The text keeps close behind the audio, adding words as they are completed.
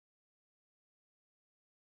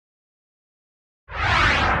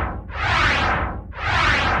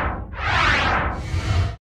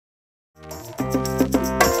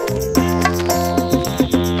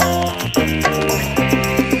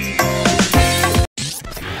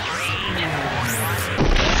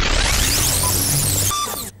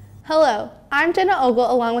I'm Jenna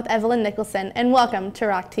Ogle along with Evelyn Nicholson, and welcome to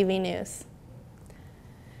Rock TV News.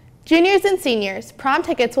 Juniors and seniors, prom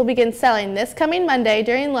tickets will begin selling this coming Monday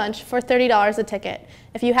during lunch for $30 a ticket.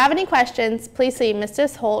 If you have any questions, please see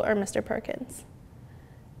Mrs. Holt or Mr. Perkins.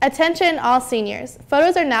 Attention all seniors.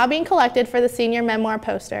 Photos are now being collected for the senior memoir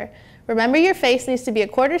poster. Remember, your face needs to be a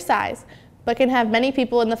quarter size, but can have many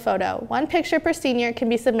people in the photo. One picture per senior can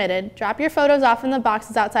be submitted. Drop your photos off in the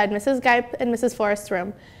boxes outside Mrs. Geip and Mrs. Forrest's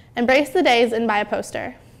room. Embrace the days and buy a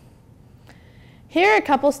poster. Here are a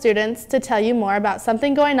couple students to tell you more about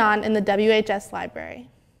something going on in the WHS library.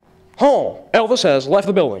 Oh, Elvis has left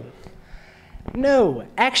the building. No,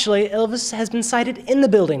 actually, Elvis has been sighted in the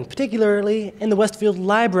building, particularly in the Westfield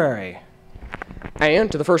Library.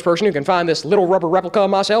 And to the first person who can find this little rubber replica of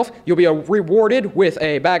myself, you'll be rewarded with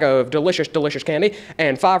a bag of delicious, delicious candy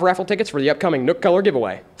and 5 raffle tickets for the upcoming Nook Color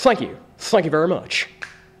giveaway. Thank you. Thank you very much.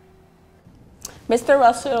 Mr.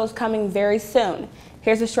 Russell is coming very soon.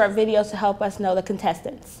 Here's a short video to help us know the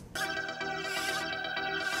contestants.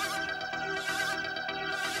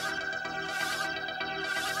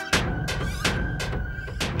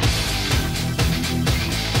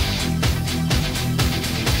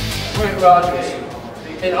 Brent Rogers,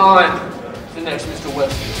 and I'm the next Mr.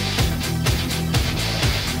 Westfield.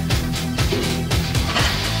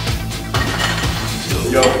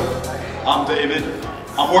 Yo, I'm David.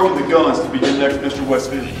 I'm working the guns to be the next Mr.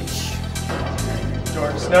 Westfield.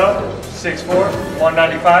 Jordan Snow, 6'4",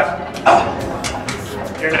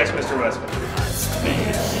 195. You're next, Mr. Westfield.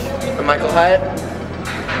 I'm Michael Hyatt,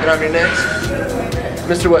 and I'm your next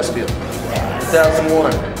Mr. Westfield.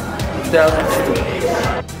 2001,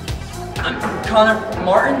 2002. I'm Connor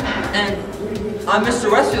Martin, and I'm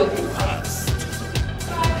Mr. Westfield.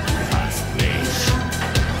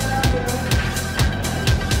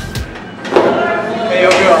 Hey, yo,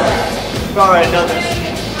 girl. You've already done this.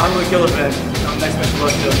 I'm Luke Gillifan. I'm next, Mr.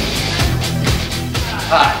 Westfield.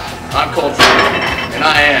 Hi, I'm Cole Jordan, and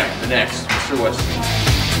I am the next Mr. Westfield.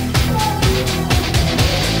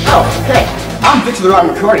 Oh, hey, I'm Victor the Rock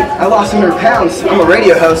McCarty. I lost 100 pounds. I'm a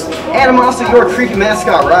radio host, and I'm also your creepy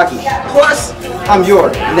mascot, Rocky. Plus, I'm your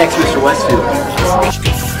next Mr. Westfield.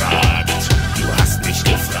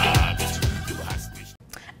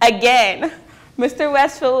 Again, Mr.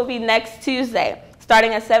 Westfield will be next Tuesday,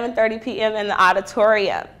 starting at 7:30 p.m. in the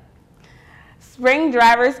auditorium. Spring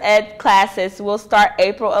driver's ed classes will start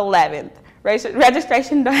April 11th.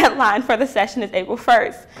 Registration deadline for the session is April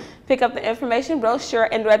 1st. Pick up the information brochure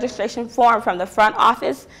and registration form from the front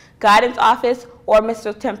office, guidance office, or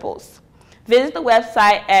Mr. Temples. Visit the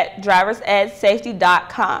website at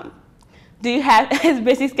driversedsafety.com. Do you have his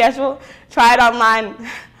busy schedule? Try it online.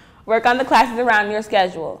 Work on the classes around your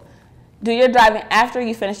schedule. Do your driving after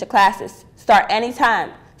you finish the classes. Start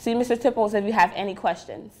anytime. See Mr. Temples if you have any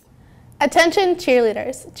questions. Attention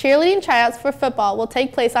cheerleaders. Cheerleading tryouts for football will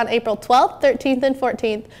take place on April 12th, 13th, and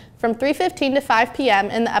 14th from 3:15 to 5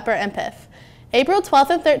 p.m. in the Upper Empith. April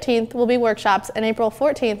 12th and 13th will be workshops, and April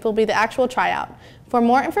 14th will be the actual tryout. For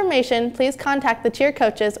more information, please contact the cheer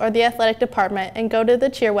coaches or the athletic department and go to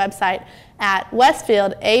the cheer website at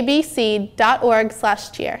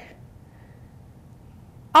westfieldabc.org/cheer.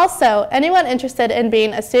 Also, anyone interested in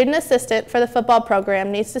being a student assistant for the football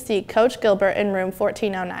program needs to see Coach Gilbert in room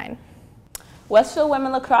 1409. Westfield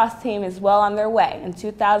Women Lacrosse team is well on their way in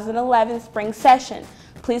 2011 spring session.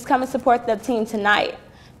 Please come and support the team tonight.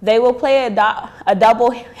 They will play a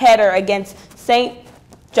double header against St.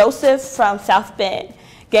 Joseph from South Bend.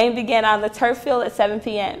 Game began on the turf field at 7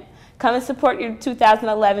 p.m. Come and support your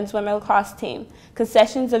 2011's Women Lacrosse team.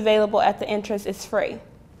 Concessions available at the entrance is free.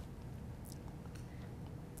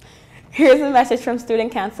 Here's a message from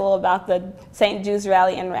Student Council about the St. Jude's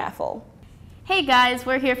Rally and Raffle. Hey guys,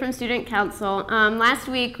 we're here from Student Council. Last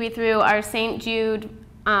week we threw our St. Jude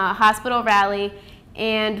Hospital Rally,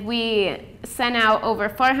 and we sent out over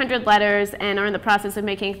 400 letters and are in the process of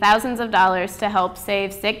making thousands of dollars to help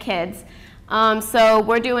save sick kids. So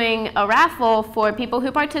we're doing a raffle for people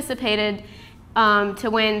who participated to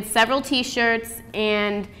win several t-shirts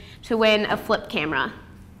and to win a flip camera.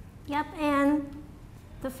 Yep, and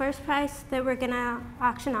the first prize that we're gonna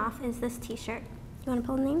auction off is this t-shirt. You wanna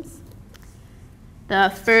pull the names?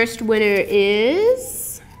 The first winner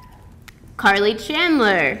is Carly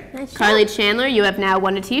Chandler. Nice Carly job. Chandler, you have now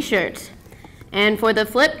won a t-shirt. And for the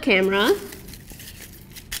flip camera,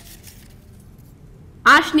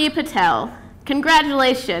 Ashni Patel.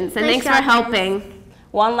 Congratulations, and Nice thanks for job, guys. helping.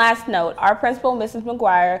 One last note, our principal, Mrs.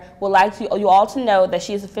 McGuire, would like you all to know that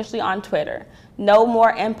she is officially on Twitter. No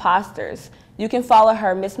more imposters. You can follow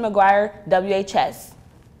her, Miss McGuire, WHS.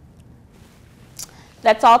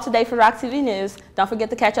 That's all today for Rock TV News. Don't forget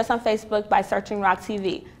to catch us on Facebook by searching Rock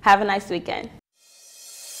TV. Have a nice weekend.